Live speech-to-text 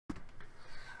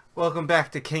Welcome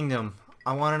back to Kingdom.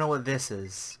 I want to know what this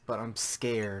is, but I'm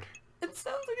scared. It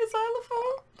sounds like a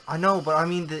xylophone. I know, but I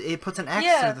mean, it puts an X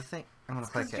Yeah. through the thing. I'm gonna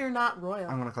click Because it. you're not royal.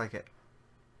 I'm gonna click it.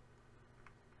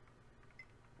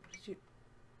 Did you?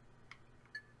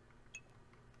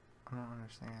 I don't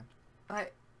understand. I.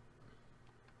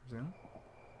 Zoom?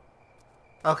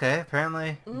 Okay,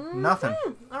 apparently nothing.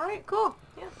 All right, cool.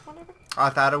 Yeah, whatever. I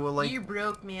thought it would like... You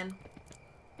broke, man.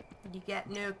 You got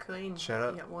no coin. Shut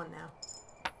up. You got one now.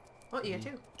 Oh, you got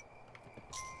two.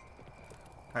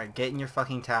 Alright, get in your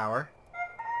fucking tower.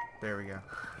 There we go.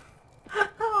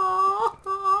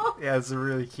 Aww. Yeah, it's a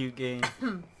really cute game.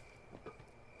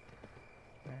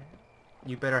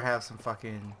 You better have some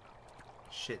fucking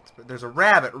shit. But there's a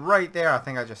rabbit right there. I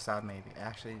think I just saw maybe.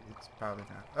 Actually, it's probably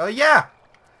not. Oh, yeah!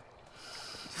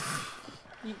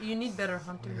 You need better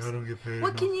hunters. I don't get paid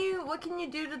What can you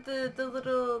do to the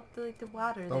little the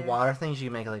water The there? water things, you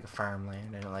can make like a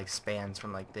farmland, and it like spans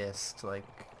from like this to like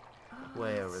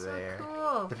way that's over so there.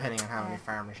 Cool. Depending on how many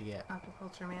farmers you get.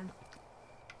 Aquaculture, man.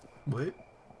 What?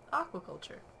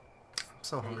 Aquaculture. I'm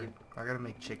so hungry. I gotta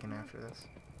make chicken after this.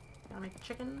 Wanna make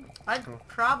chicken? I Cool.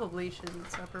 probably should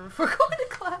eat supper before going to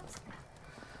class.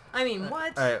 I mean,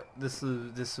 what? Alright, this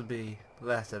will be the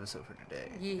last episode for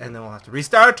today. Yeah. And then we'll have to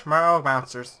restart tomorrow,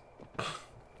 monsters.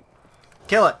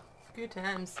 Kill it! Good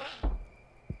times.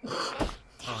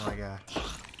 Oh my god.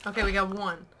 Okay, we got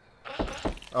one.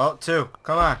 Oh, two.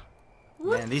 Come on.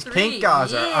 Whoop, Man, these three. pink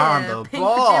guys are on the pink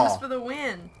ball. pajamas for the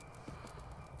win.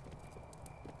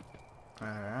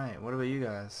 Alright, what about you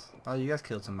guys? Oh, you guys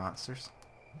killed some monsters.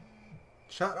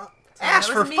 Shut up. Sorry, Ash,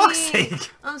 that for was me. fuck's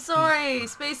sake! I'm sorry.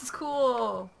 Space is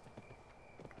cool.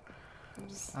 I'm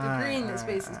just agreeing that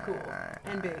space is cool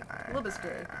and big. A little bit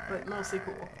scary, but mostly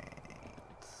cool.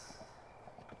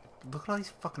 Look at all these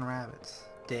fucking rabbits.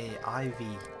 Day IV.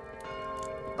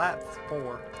 That's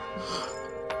 4.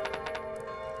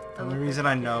 The only reason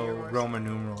I know Roman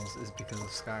numerals is because of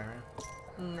Skyrim.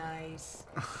 Nice.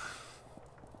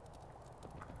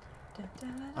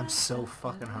 I'm so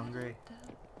fucking hungry.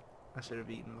 I should have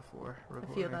eaten before I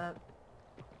recording. feel that.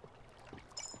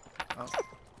 Oh.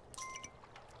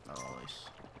 Nice.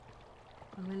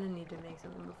 I'm gonna need to make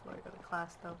something before I go to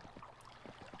class, though.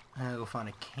 I gotta go find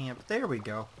a camp. There we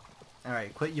go.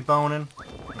 Alright, quit your boning.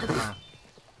 Come on.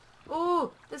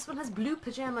 Oh, this one has blue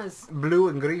pajamas. Blue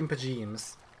and green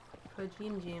pajamas.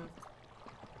 Pajam.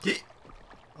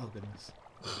 Oh goodness.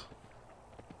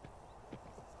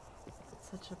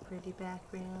 Such a pretty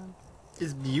background.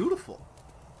 It's beautiful.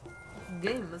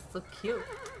 This game is so cute.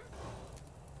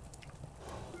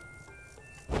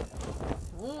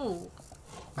 Ooh.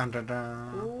 Dun, dun,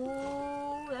 dun.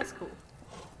 Ooh, that's cool.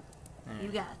 You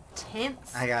got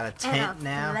tents. I got a tent and a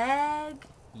now. flag.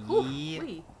 Yeah.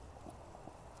 Ooh,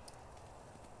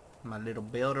 My little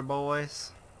builder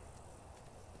boys.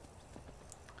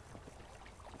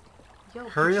 Yo,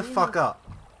 Hurry the Pajama. fuck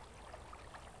up.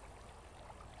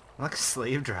 I'm like a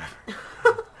slave driver.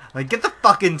 Like, get the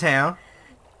fuck in town.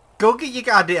 Go get your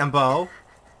goddamn bow.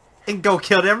 And go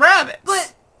kill them rabbits.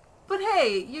 But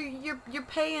hey, you're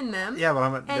paying them. Yeah,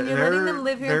 but And you're letting them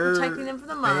live here and protecting them from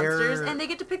the monsters, and they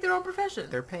get to pick their own profession.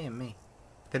 They're paying me.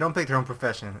 They don't pick their own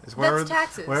profession. It's That's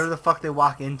taxes. whatever the fuck they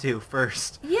walk into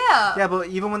first. Yeah. Yeah, but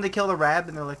even when they kill the rabbit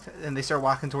and they're like, and they start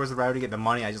walking towards the rabbit to get the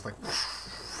money, I just like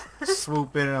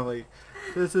swoop in and I'm like,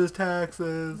 this is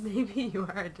taxes. Maybe you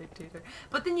are a dictator,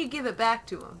 but then you give it back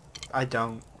to them. I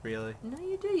don't really. No,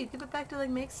 you do. You give it back to like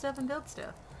make stuff and build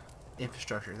stuff.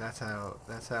 Infrastructure. That's how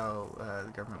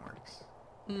the government works.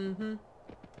 Mm-hmm.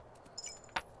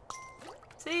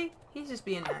 See, he's just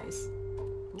being nice.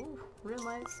 Ooh, real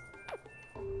nice.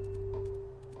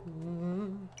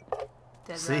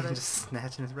 Dead See, rabbit. just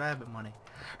snatching his rabbit money.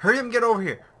 Hurry up and get over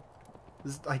here.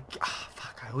 This is like,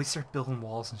 fuck. I always start building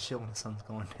walls and shit when the sun's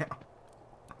going down.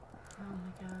 Oh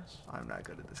my gosh. I'm not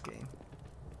good at this game.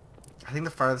 I think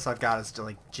the farthest I've got is to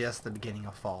like just the beginning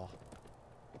of fall.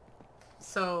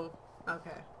 So,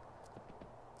 okay.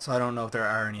 So I don't know if there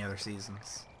are any other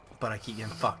seasons. But I keep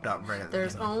getting fucked up right at the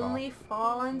There's beginning of only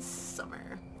fall and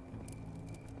summer.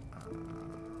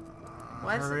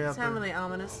 Why does hurry it up sound and- really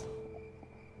ominous?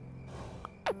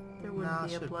 There wouldn't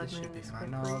be a blood this should moon be this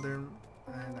fine. quickly. No,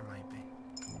 there might be.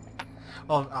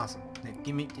 Oh, awesome. Nick,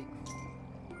 give me...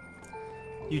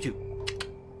 You too.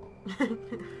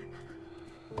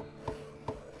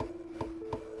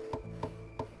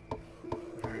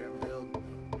 Hurry up, build.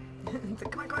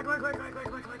 Come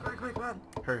on.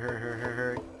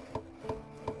 Hurry.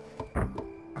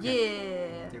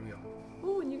 Yeah. There we go.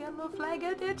 Ooh, and you got a little flag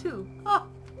out there too. Oh,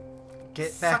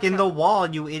 Get Suck back in up. the wall,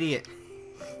 you idiot.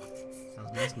 That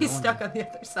was nice he's knowing stuck you. on the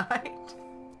other side.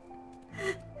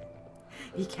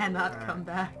 He cannot come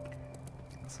back.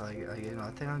 So I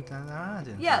think I'm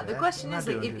doing Yeah, the question is,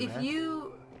 like, if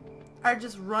you are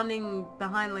just running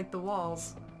behind, like, the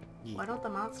walls, why don't the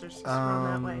monsters just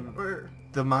run that way? Or...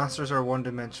 The monsters are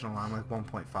one-dimensional. I'm like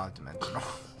 1.5 dimensional.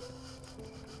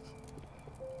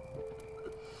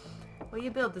 What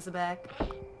you build, Isabak?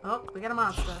 Oh, we got a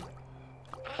monster.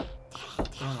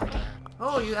 Oh my god.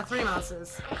 Oh, you got 3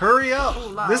 monsters. Hurry up!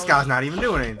 Oh, This guy's not even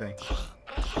doing anything.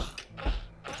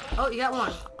 Oh, you got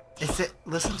 1.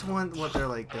 Listen to what they're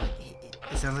like.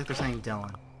 It sounds like they're saying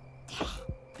Dylan.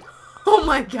 Oh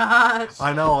my gosh!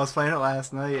 I know, I was playing it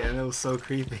last night and it was so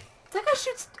creepy. That guy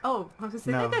shoots... Oh, I was gonna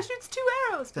say, No. that guy shoots 2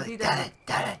 arrows. But he Like,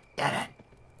 doesn't.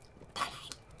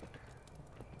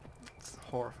 It's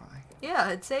horrifying. Yeah,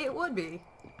 I'd say it would be.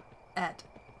 At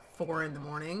 4 in the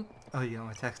morning. Oh, you got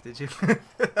my text, did you?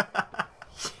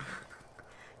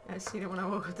 I seen it when I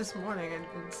woke up this morning, and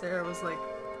Sarah was like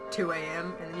 2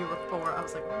 a.m. and you were 4. I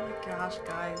was like, oh my gosh,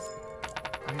 guys.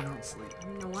 I don't sleep.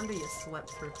 No wonder you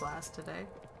slept through class today.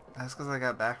 That's because I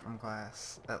got back from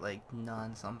class at like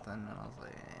 9 something, and I was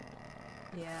like,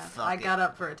 eh, Yeah, fuck I it. got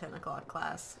up for a 10 o'clock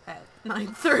class at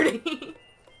 9:30.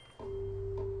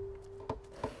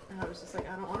 And I was just like,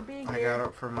 I don't want to be I here. got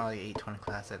up for my like 8:20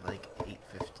 class at like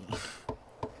 8:15.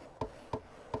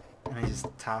 And I just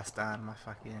tossed on my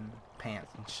fucking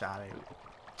pants and shot out.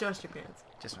 Just your pants.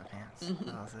 Just my pants.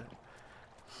 That was it.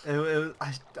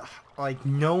 Like,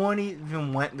 no one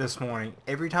even went this morning.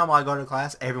 Every time I go to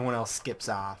class, everyone else skips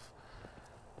off.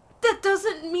 That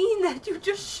doesn't mean that you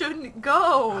just shouldn't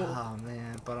go. Oh,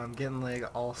 man. But I'm getting, like,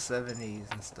 all 70s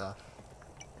and stuff.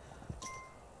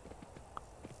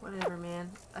 Whatever,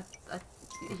 man.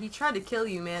 He tried to kill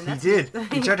you, man. He That's did.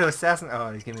 He tried to assassinate...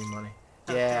 Oh, he's giving me money.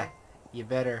 Okay. Yeah. You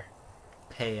better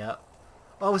pay up.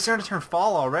 Oh, it's starting to turn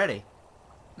fall already.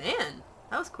 Man,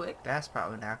 that was quick. That's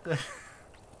probably not good.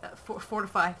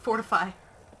 Fortify. Fortify.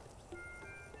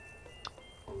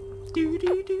 Do,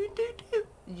 do, do, do, do.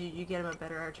 Did you get him a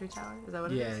better archery tower? Is that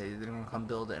what it Yeah, is? they're gonna come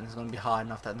build it, and it's gonna be hot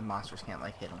enough that the monsters can't,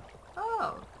 like, hit them.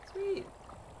 Oh, sweet.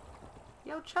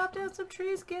 Yo, chop down some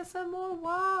trees, get some more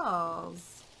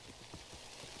walls.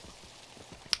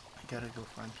 I gotta go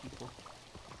find people.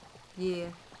 Yeah.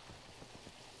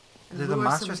 And Did the lure some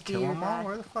monsters kill deer them all? back.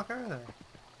 Where the fuck are they?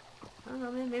 I don't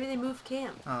know, man. Maybe they moved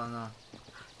camp. Oh, no.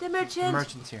 The The merchant!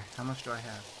 merchant's here. How much do I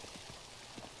have?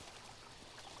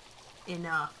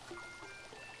 Enough.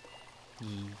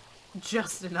 Yeah.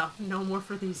 Just enough. No more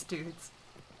for these dudes.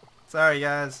 Sorry,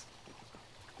 guys.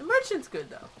 The merchant's good,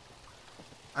 though.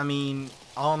 I mean,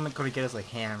 all I'm gonna get is, like,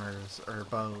 hammers or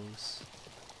bows.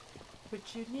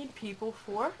 Which you need people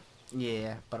for.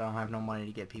 Yeah, but I don't have no money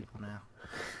to get people now.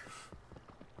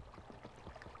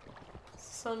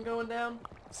 Sun going down.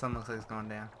 Sun looks like it's going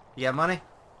down. You got money?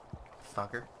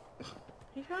 Fucker.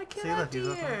 You gotta kill See, that look, he's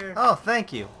up there. deer. Oh,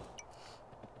 thank you.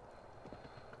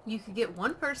 You could get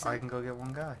one person. I can go get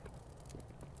one guy.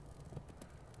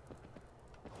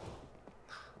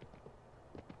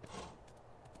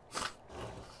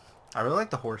 I really like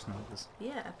the horse noises.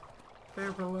 Yeah. Very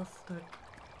realistic.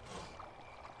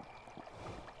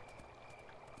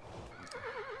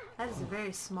 That is a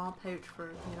very small pouch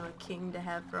for, you know, a king to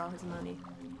have for all his money.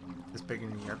 It's bigger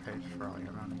than your page for all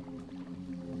your money.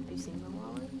 Have you seen my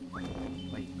wallet?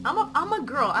 Wait. I'm a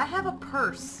girl. I have a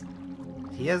purse.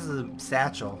 He has a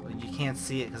satchel. You can't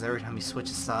see it because every time he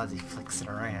switches sides, he flicks it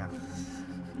around.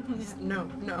 No.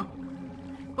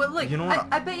 But look, You know what?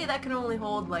 I bet you that can only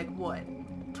hold, like, what?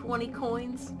 20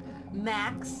 coins?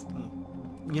 Max?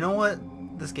 You know what?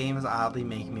 This game is oddly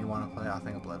making me want to play. I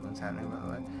think a Blood Moon's happening, by the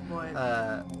way.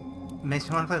 What? Makes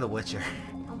me want to play The Witcher.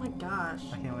 Oh my gosh.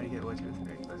 I can't wait to get Witcher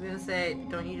 3. I was gonna say,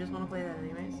 don't you just want to play that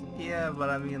anyways? Yeah, but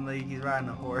I mean, like, he's riding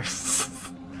a horse.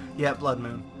 Yeah, Blood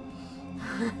Moon.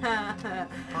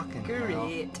 Fucking hell.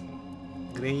 Great.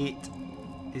 Great.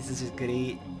 This is just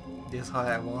great. This is how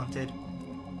I wanted.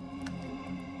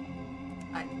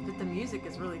 But the music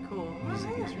is really cool. Music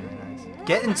is really nice.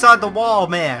 Get inside the wall,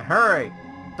 man! Hurry!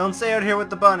 Don't stay out here with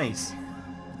the bunnies.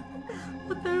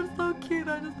 But they're so cute,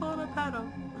 I just thought I'd pet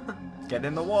them. Get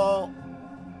in the wall.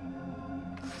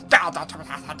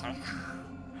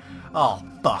 Oh,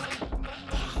 fuck.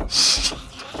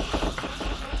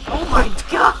 Oh my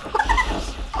god!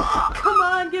 Come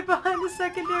on, get behind the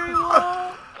secondary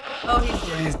wall! Oh, he's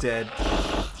dead. He's dead.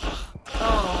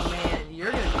 Oh man,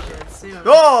 you're gonna be dead soon.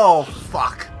 Oh,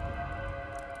 fuck.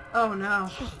 Oh no.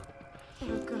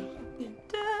 You're gonna be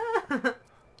dead. What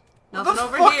Nothing the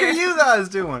over fuck here. are you guys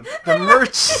doing? The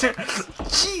merchant.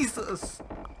 Jesus.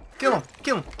 Kill him.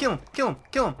 Kill him. Kill him. Kill him.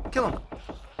 Kill him. Kill him.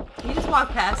 He just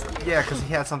walked past you. Yeah, because he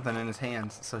had something in his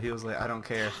hands, so he was like, I don't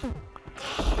care.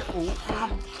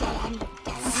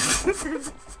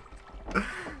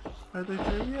 Are they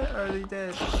dead yet? Or are they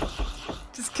dead?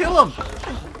 Just kill him!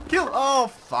 Kill. Oh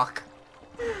fuck!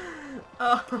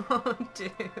 Oh,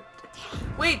 dude.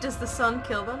 Wait, does the sun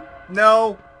kill them?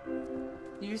 No.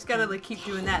 You just gotta like keep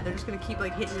doing that. They're just gonna keep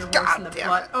like hitting your horse in the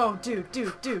butt. Oh, dude.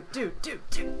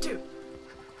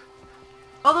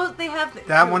 Although they have.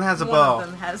 That one has a bow. One of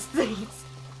them has things.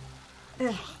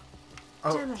 Oh.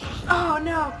 Oh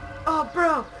no! Oh,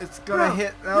 bro! It's gonna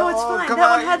hit. No, it's fine.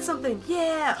 That one had something.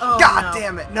 Yeah. Oh, God no.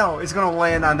 damn it! No, it's gonna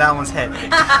land on that one's head.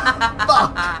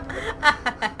 Fuck!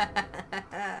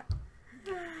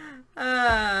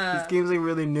 This game's like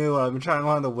really new. I've been trying to go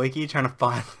on the wiki, trying to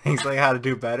find things like how to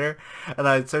do better, and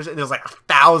I searched it. There's like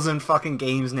 1,000 fucking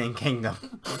games named Kingdom.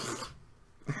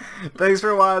 Thanks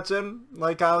for watching.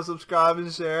 Like, comment, subscribe,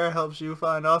 and share. Helps you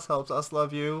find us. Helps us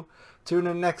love you. Tune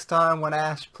in next time when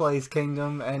Ash plays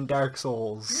Kingdom and Dark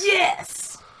Souls.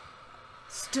 Yes!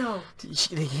 Still.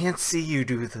 They can't see you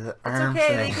do the It's arm okay,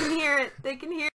 thing. they can hear it. They can hear it.